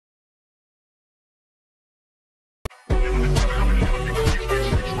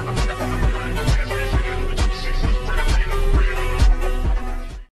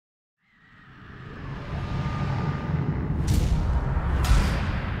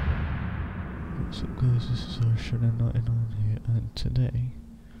What's up guys, this is Horror Shadow99 here, and today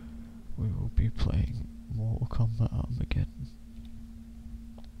we will be playing Mortal Kombat Armageddon.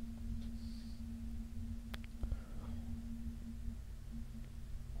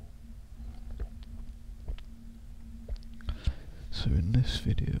 So in this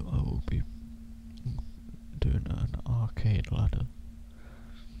video I will be doing an arcade ladder.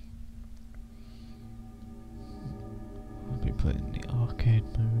 I'll be playing the arcade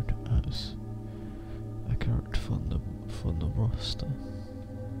mode as a character from the roster.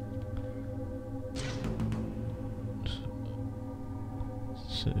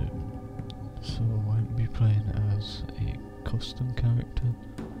 So I won't be playing as a custom character.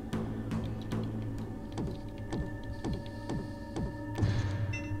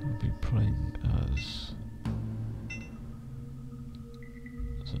 I'll be playing as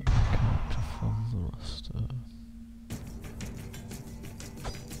a character from the roster.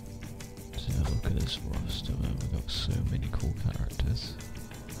 So yeah, look at this roster, man. We've got so many cool characters.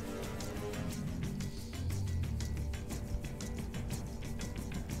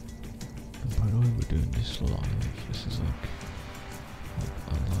 And by the way, we're doing this live. This is like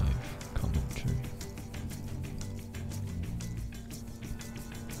a live commentary.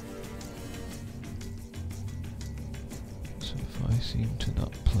 So if I seem to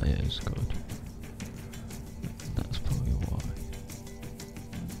not play as good, that's probably why.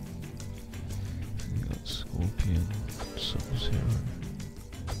 We got Scorpion, Sub-Zero,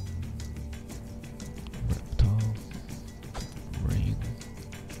 Reptile, Rain,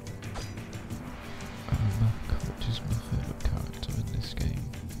 Mac, which is my favourite character in this game,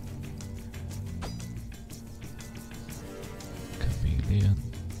 Chameleon,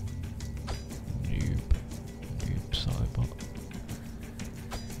 Noob Cybot,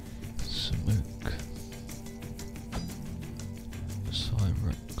 Smoke,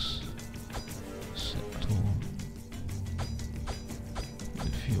 Cyrex, Sector, the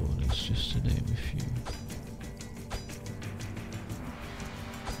Fjords, just to name a few.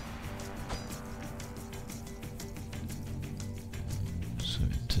 So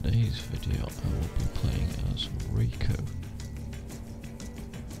in today's video I will be playing as Reiko.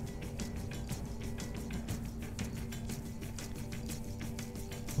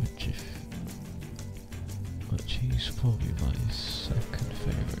 Which he's probably my second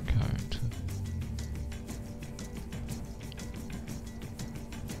favourite character.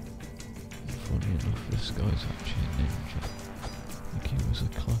 Funny enough, this guy's actually a ninja. Like he was a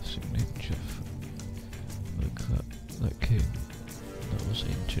classic ninja like that kid that was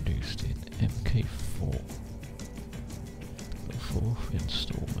introduced in MK1, the fourth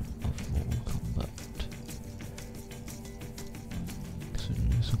installment of Mortal Kombat. So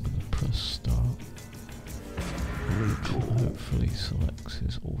anyways, I'm going to press start. Reiko hopefully selects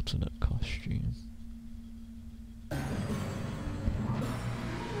his alternate costume.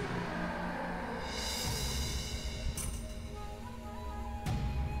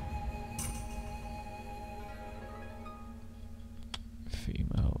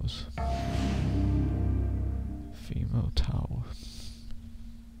 Female tower.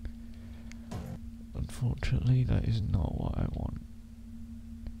 Unfortunately, that is not what I want.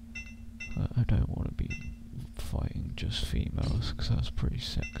 I don't want to be fighting just females, because that's pretty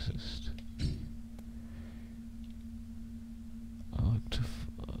sexist. I like to,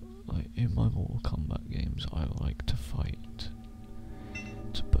 like in my Mortal Kombat games, I like to fight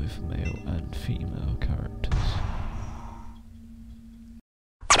to both male and female characters.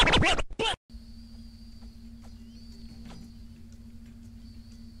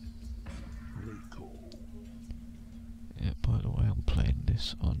 Yeah, by the way, I'm playing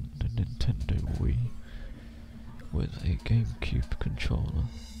this on the Nintendo Wii with a GameCube controller.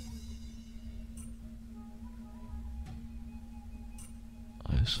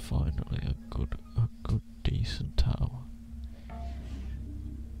 It's finally a good decent tower.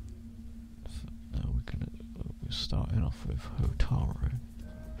 So now we're starting off with Hotaru.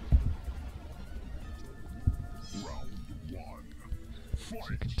 As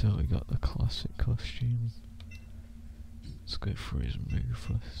you can tell, we got the classic costume. Let's go through his move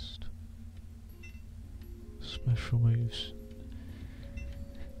list. Special moves.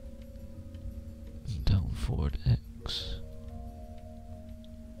 Down forward X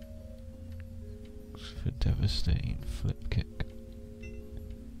for devastating flip kick.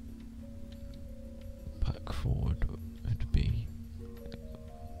 Back forward would be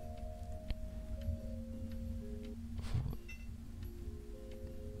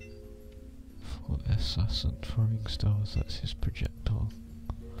for assassin throwing stars, that's his projectile.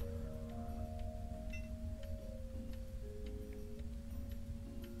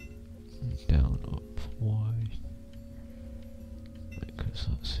 down, up, Y. Because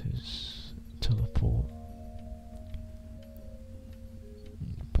that's his teleport.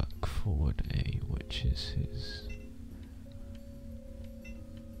 And back, forward, A, which is his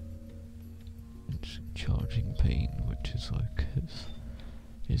charging pain, which is like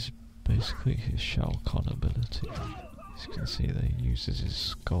his basically his Shao Kahn ability. As you can see there, he uses his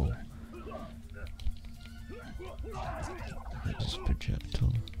skull. His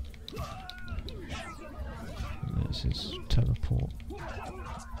projectile. And there's his teleport.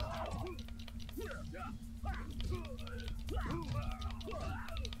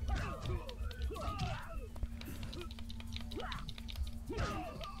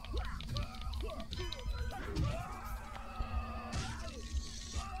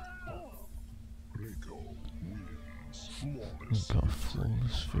 We've got a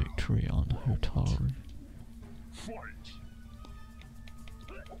flawless victory on Hotaru.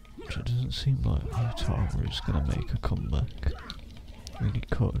 Which it doesn't seem like Hotaru is going to make a comeback. I mean, he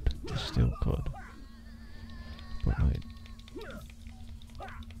could, he still could. But wait.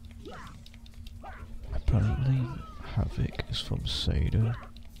 Apparently Havoc is from Sado.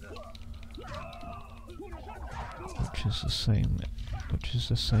 Which is the same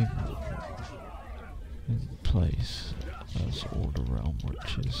in place as All Realm,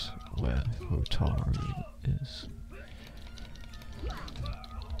 which is where Hotaru is.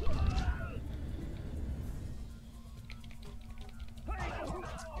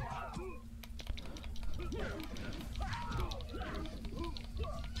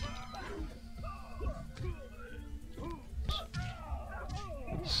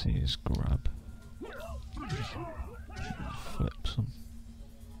 Let's see his grab. Flips him.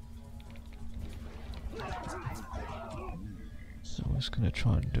 So I was going to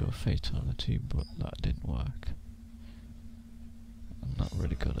try and do a fatality, but that didn't work. I'm not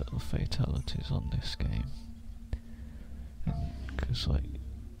really good at the fatalities on this game. Because, like,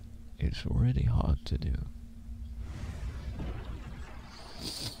 it's really hard to do.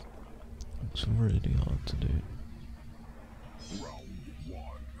 It's really hard to do. Round 1.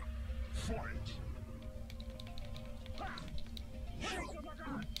 Fight!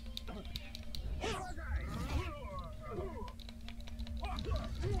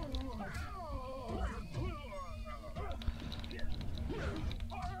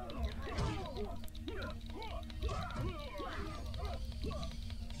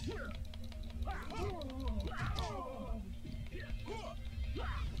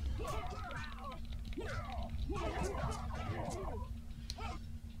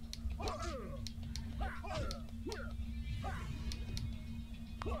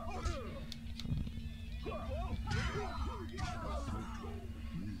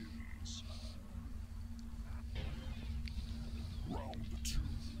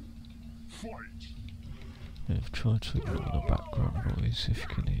 I've tried to ignore the background noise if you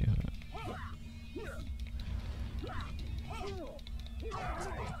can hear it.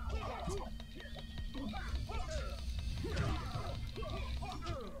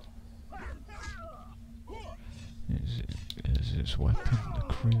 Is his weapon the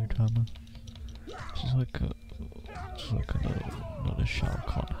crude hammer? It's like another Shao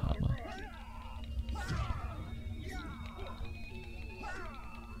Kahn hammer.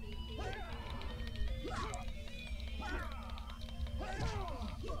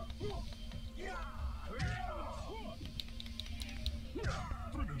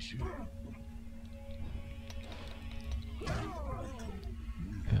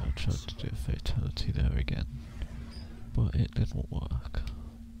 Yeah, I tried to do a fatality there again, but it didn't work.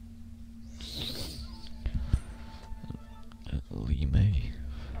 Li Mei,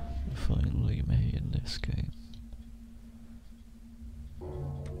 we find Li Mei in this game.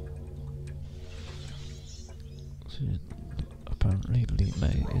 So apparently Li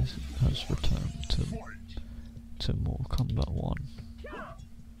Mei has returned to Mortal Kombat 1.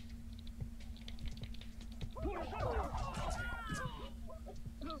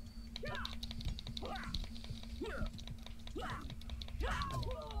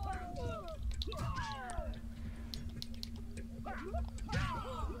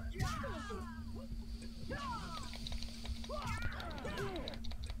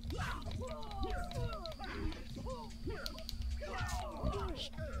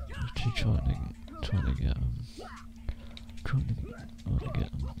 Actually trying to get him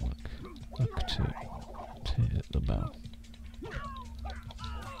like to hit the bell. You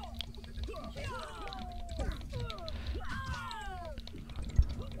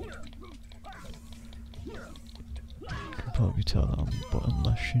can probably tell that I'm button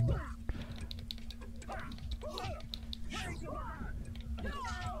mashing.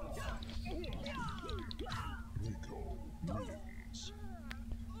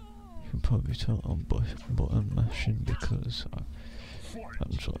 probably tell I'm button mashing because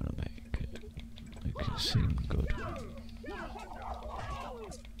I'm trying to make it seem good.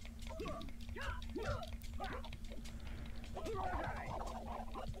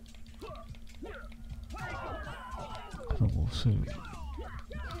 I'm also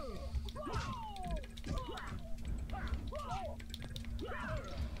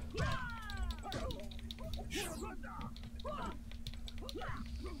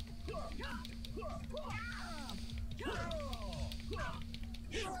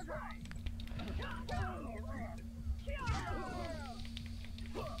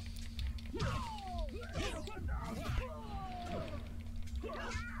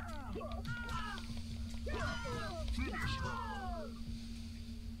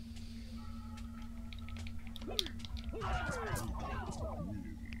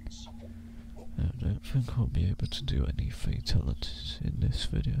I don't think I'll be able to do any fatalities in this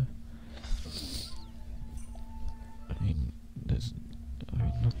video. I mean,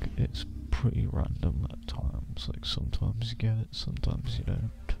 look, it's pretty random at times. Like, sometimes you get it, sometimes you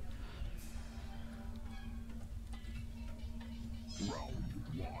don't.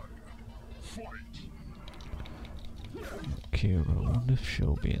 Kira, I wonder if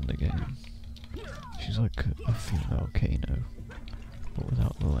she'll be in the game. She's like a female Kano, but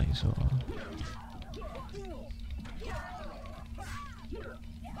without the laser eye.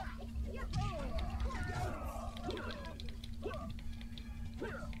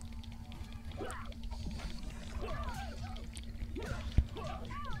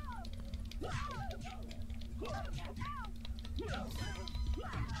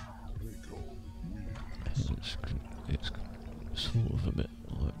 It's sort of a bit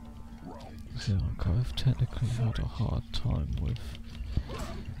like, see, like I've technically had a hard time with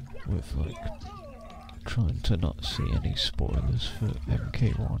like trying to not see any spoilers for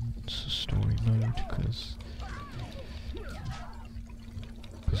MK1's story mode because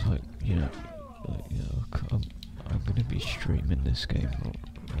like I'm gonna be streaming this game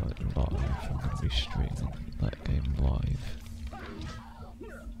like live. I'm gonna be streaming that game live.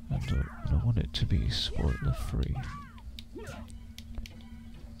 And I want it to be spoiler free.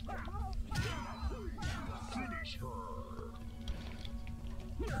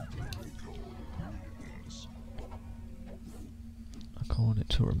 I want it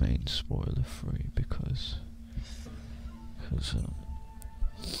to remain spoiler free because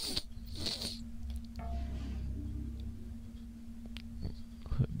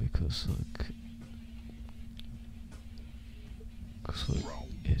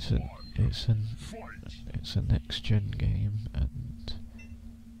it's a next gen game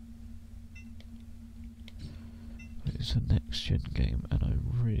and I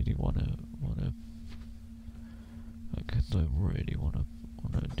really wanna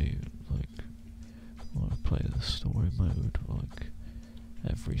play the story mode like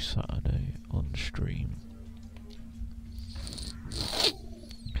every Saturday on stream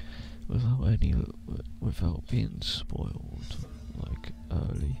without being spoiled like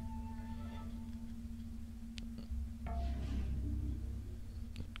early.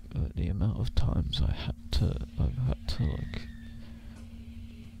 The amount of times I've had to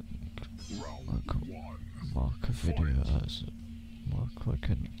mark a video as like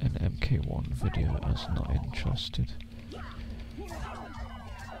an MK1 video as not interested.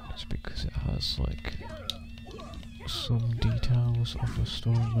 It's because it has like some details of the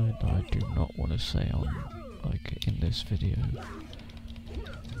story mode that I do not want to say on like in this video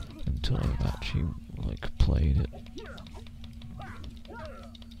until I've actually like played it.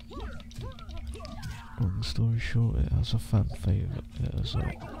 Long story short, it has a fan favourite. It has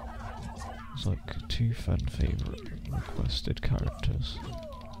like 2 fan favourite requested characters.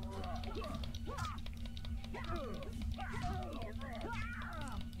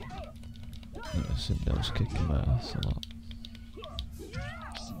 Yeah, Sindel's kicking my ass a lot.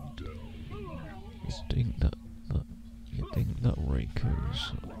 You think that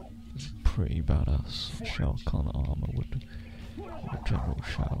Reiko's pretty badass Shao Kahn armor would, or General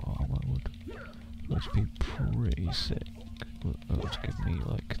Shao armor would be pretty sick. That would give me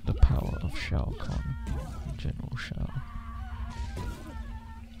like the power of Shao Kahn, General Shao.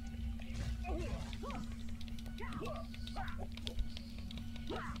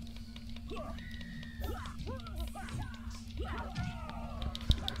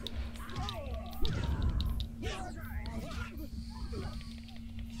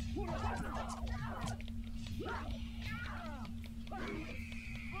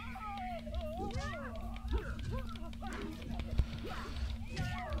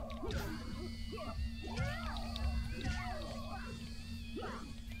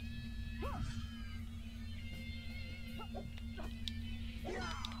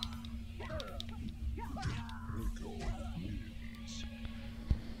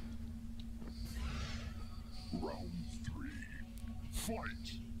 Round 3.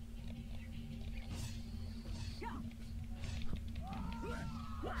 Fight!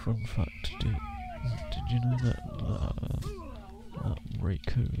 Fun fact, did you know that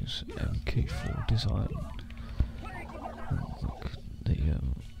Reiko's MK4 design, at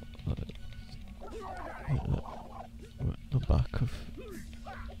the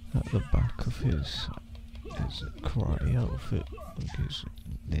back of his karate outfit, like his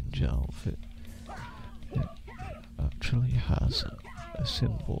ninja outfit, it actually has a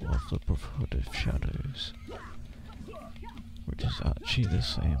symbol of the Brotherhood of Shadows, which is actually the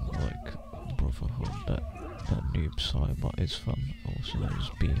same like Brotherhood that Noob Saibot is from, also known as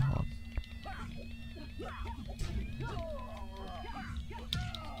Bihan.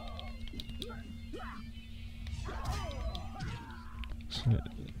 So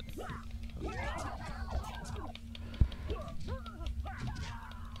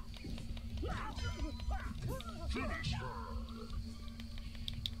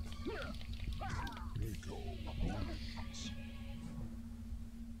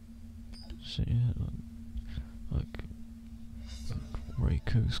so yeah, like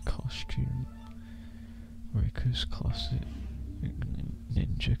Reiko's costume, Reiko's classic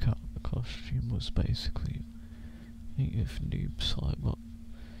ninja costume was basically, I think, if Noob Saibot.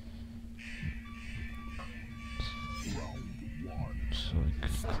 It's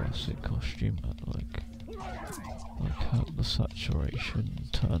like classic costume that like had the saturation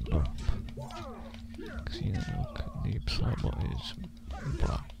turned up. Cause you know, like Noob Saibot is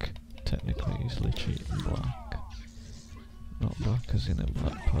black. Technically he's literally black. Not black as in a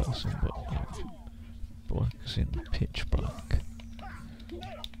black person, but like black as in pitch black.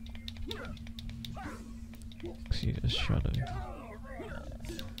 Cause he's a shadow.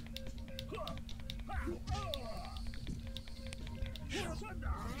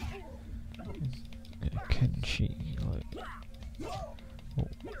 Yeah, Kenshi, like, I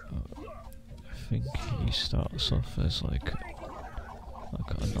think he starts off as like a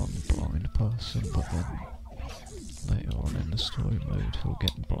non-blind person, but then later on in the story mode he'll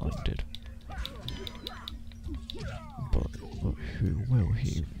get blinded. But who will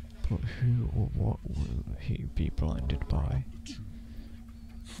he? But who or what will he be blinded by?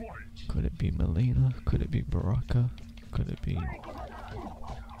 Could it be Melina? Could it be Baraka? Could it be like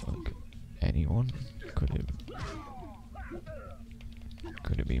anyone? Could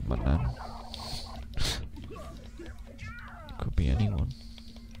it be Manan? Could be anyone.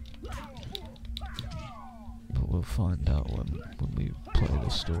 But we'll find out when we play the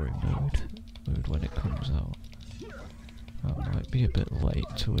story mode when it comes out. That might be a bit late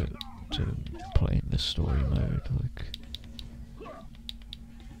to playing the story mode, like,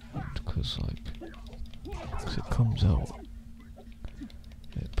 because it comes out.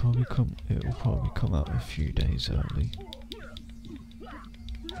 It will probably come out a few days early.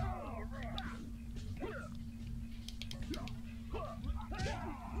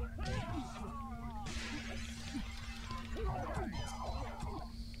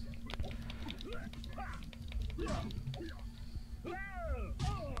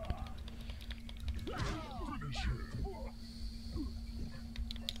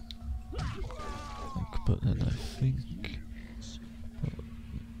 But then I think,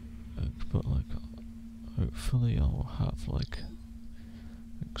 but like, hopefully I'll have like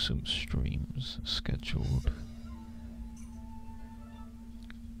some streams scheduled,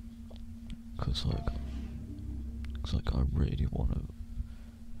 cause I really want to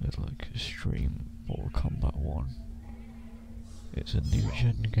like stream Mortal Kombat 1. It's a new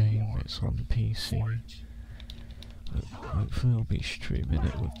gen game. It's on PC. Hopefully I'll be streaming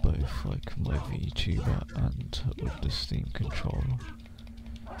it with both like my VTuber and with the Steam controller.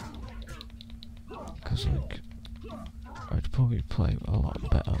 Cause like, I'd probably play a lot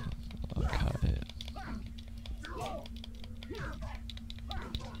better like at it.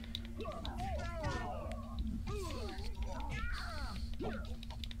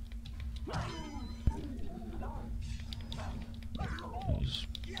 Just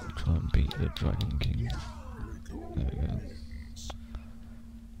try and beat the Dragon King. There we go.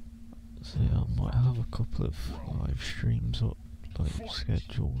 So yeah, I might have a couple of live streams up, like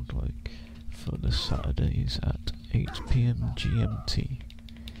scheduled, like for the Saturdays at 8 PM GMT,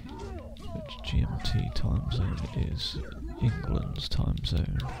 which GMT time zone is England's time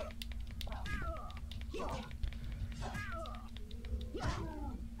zone.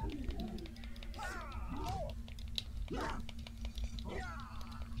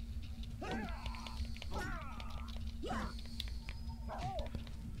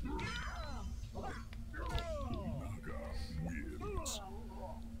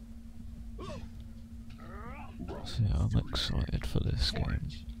 So yeah, I'm excited for this game,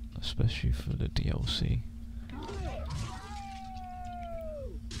 especially for the DLC.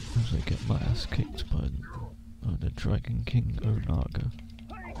 As I get my ass kicked by the Dragon King Onaga.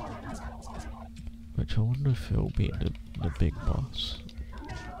 Which I wonder if he'll be the big boss.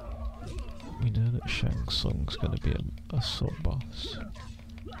 We know that Shang Tsung's gonna be a sub-boss.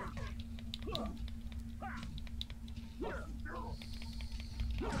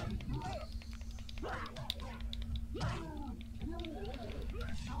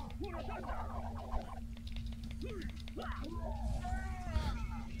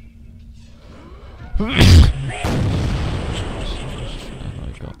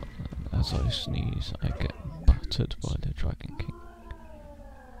 As I sneeze, I get battered by the Dragon King.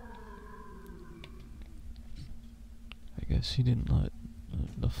 I guess he didn't like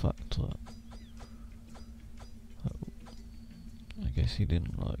the fact that. I guess he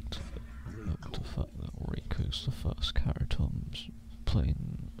didn't like the fact that Reiko's the first character I'm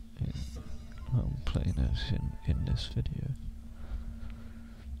playing as in this video.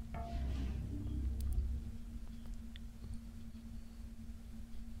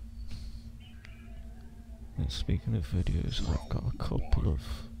 And speaking of videos, I've got a couple of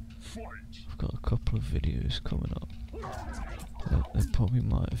videos coming up. They probably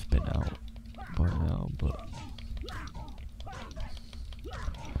might have been out by now, but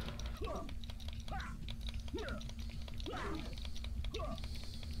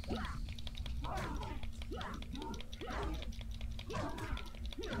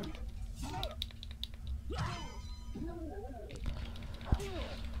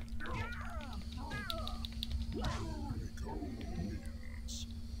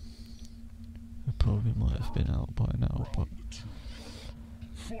it probably might have been out by now,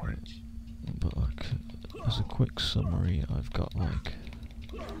 but like, as a quick summary, I've got a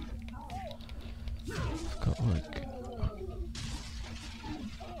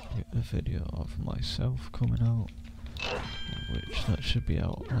video of myself coming out, which that should be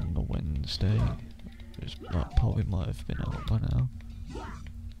out on the Wednesday. That probably might have been out by now.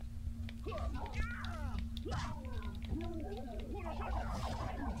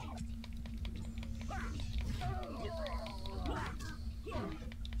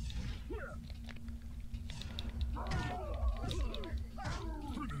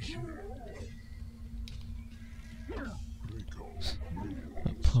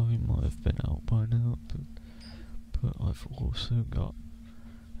 That probably might have been out by now, but I've also got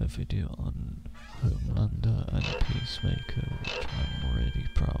a video on Homelander and Peacemaker, which I'm really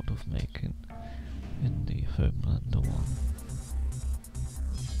proud of making in the Homelander one.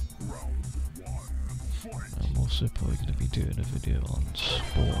 I'm also probably going to be doing a video on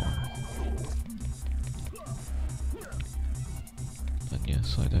Spawn. And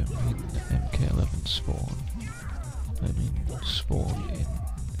yes, I don't mean MK1 Spawn. I mean Spawn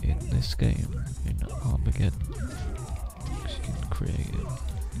in this game, in Armageddon. Because you can create it.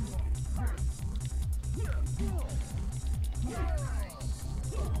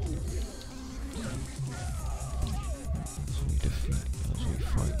 As we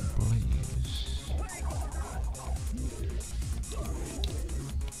fight Blaze.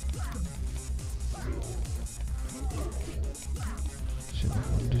 So I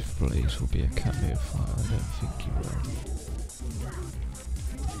wonder if Blaze will be a cameo fire. I don't think he will.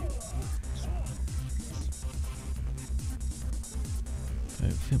 I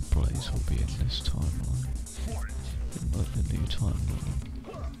don't think Blaze will be in this timeline. In like the new timeline.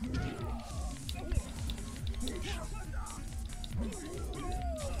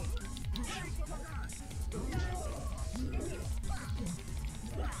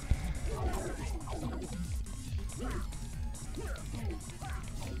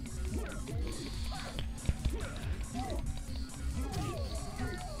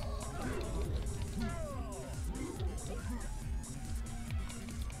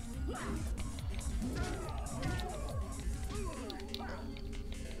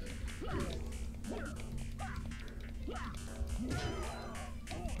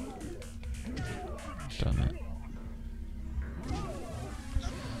 Damn it.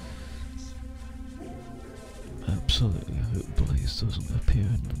 Absolutely hope Blaze doesn't appear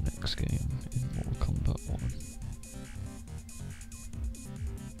in the next game in Mortal Kombat 1.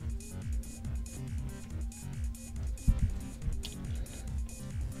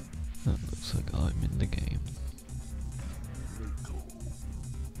 That looks like I'm in the game.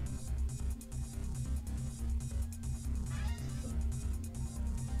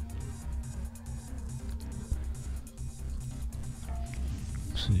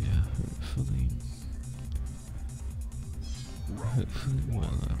 So yeah, hopefully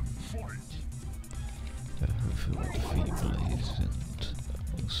hopefully we'll defeat Blaze and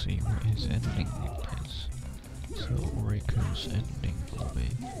we'll see what his ending is. So Reiko's ending will be.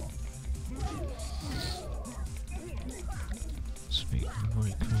 Speaking of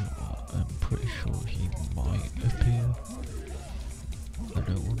Reiko, I'm pretty sure he might appear. I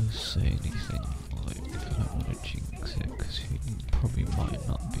don't want to say anything, like, I don't want to jinx it, because he probably might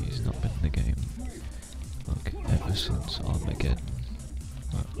not be. He's not been in the game, like, ever since Armageddon,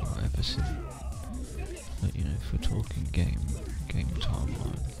 or ever since, like, you know, if we're talking game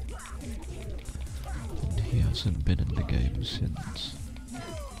timeline, and he hasn't been in the game since,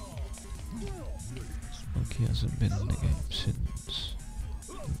 like, he hasn't been in the game since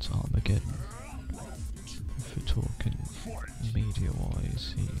Armageddon. If we're talking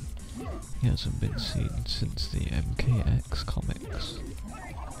media-wise, he hasn't been seen since the MK1 comics,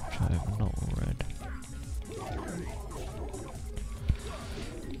 which I have not read.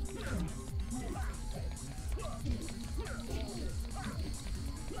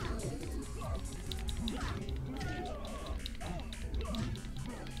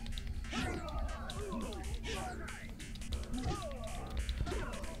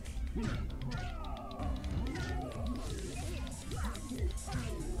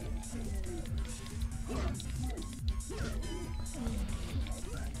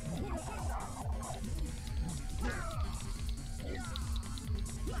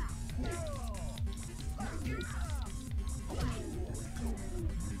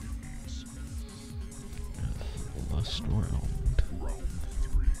 Last round.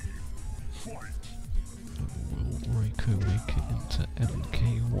 Will Reiko make it into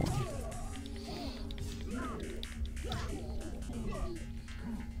MK1?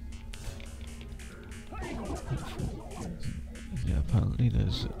 Yeah, apparently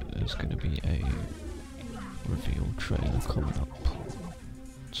there's going to be a reveal trailer coming up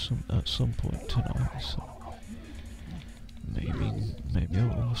at some point tonight, so maybe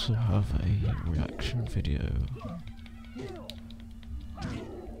I'll also have a reaction video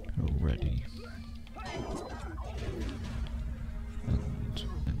ready.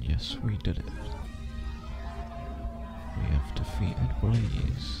 And yes, we did it. We have defeated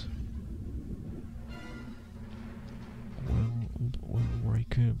Blaze. Will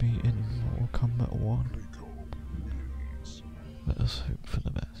Reiko be in Mortal Kombat 1? Let us hope for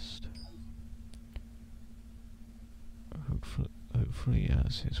the best. Hopefully he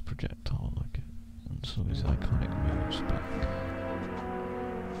has his projectile like it, and so his iconic moves back.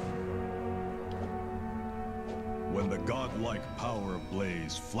 When the godlike power of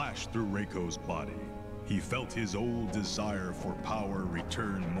Blaze flashed through Reiko's body, he felt his old desire for power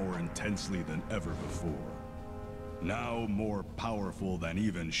return more intensely than ever before. Now more powerful than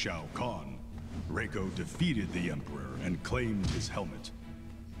even Shao Kahn, Reiko defeated the Emperor and claimed his helmet.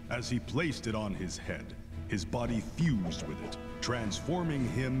 As he placed it on his head, his body fused with it, transforming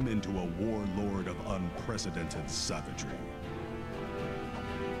him into a warlord of unprecedented savagery.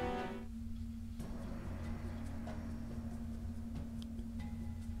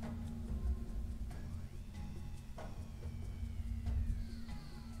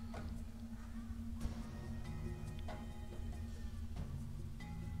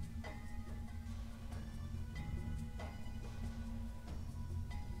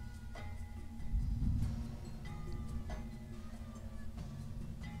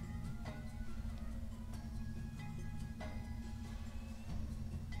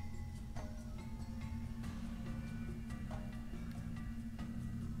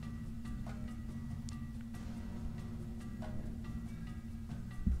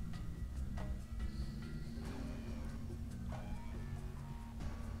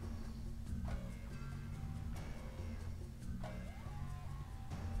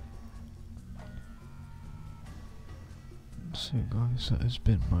 So guys, that has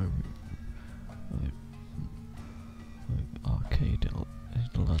been my arcade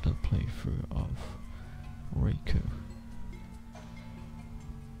ladder playthrough of Reiko,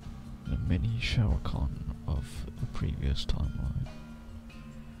 the Mini Shao of the previous timeline.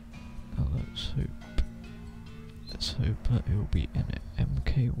 Now let's hope that he'll be in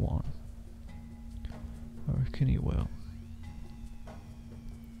MK1. I reckon he will.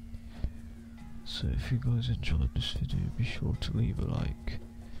 So if you guys enjoyed this video, be sure to leave a like,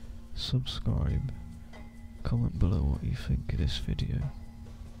 subscribe, comment below what you think of this video,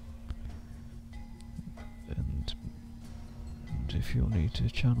 and if you're new to the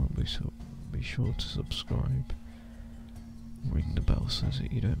channel, be sure to subscribe, ring the bell so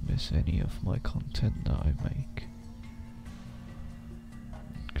that you don't miss any of my content that I make,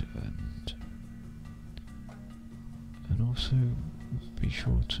 and also be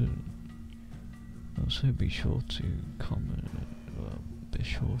sure to Also be sure to comment, be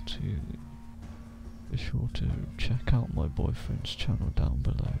sure to check out my boyfriend's channel down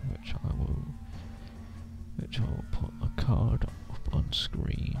below, which I will put a card up on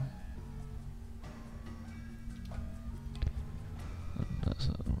screen. And that's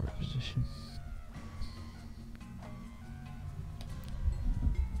at the right position.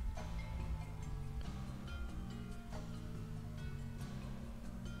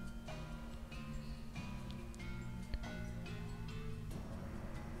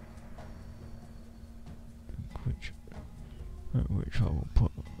 Which I will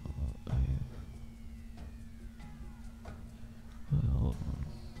put hold on.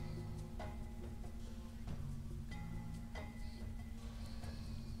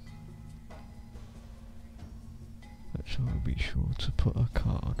 Which I will be sure to put a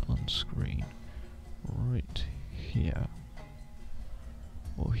card on screen right here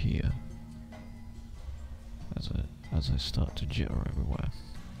or here as I start to jitter everywhere.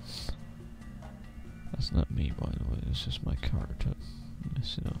 That's not me, by the way, it's just my character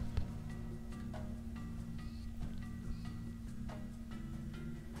messing up.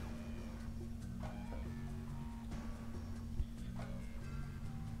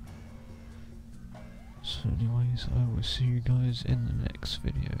 So anyways, I will see you guys in the next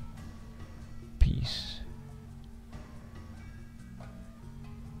video. Peace.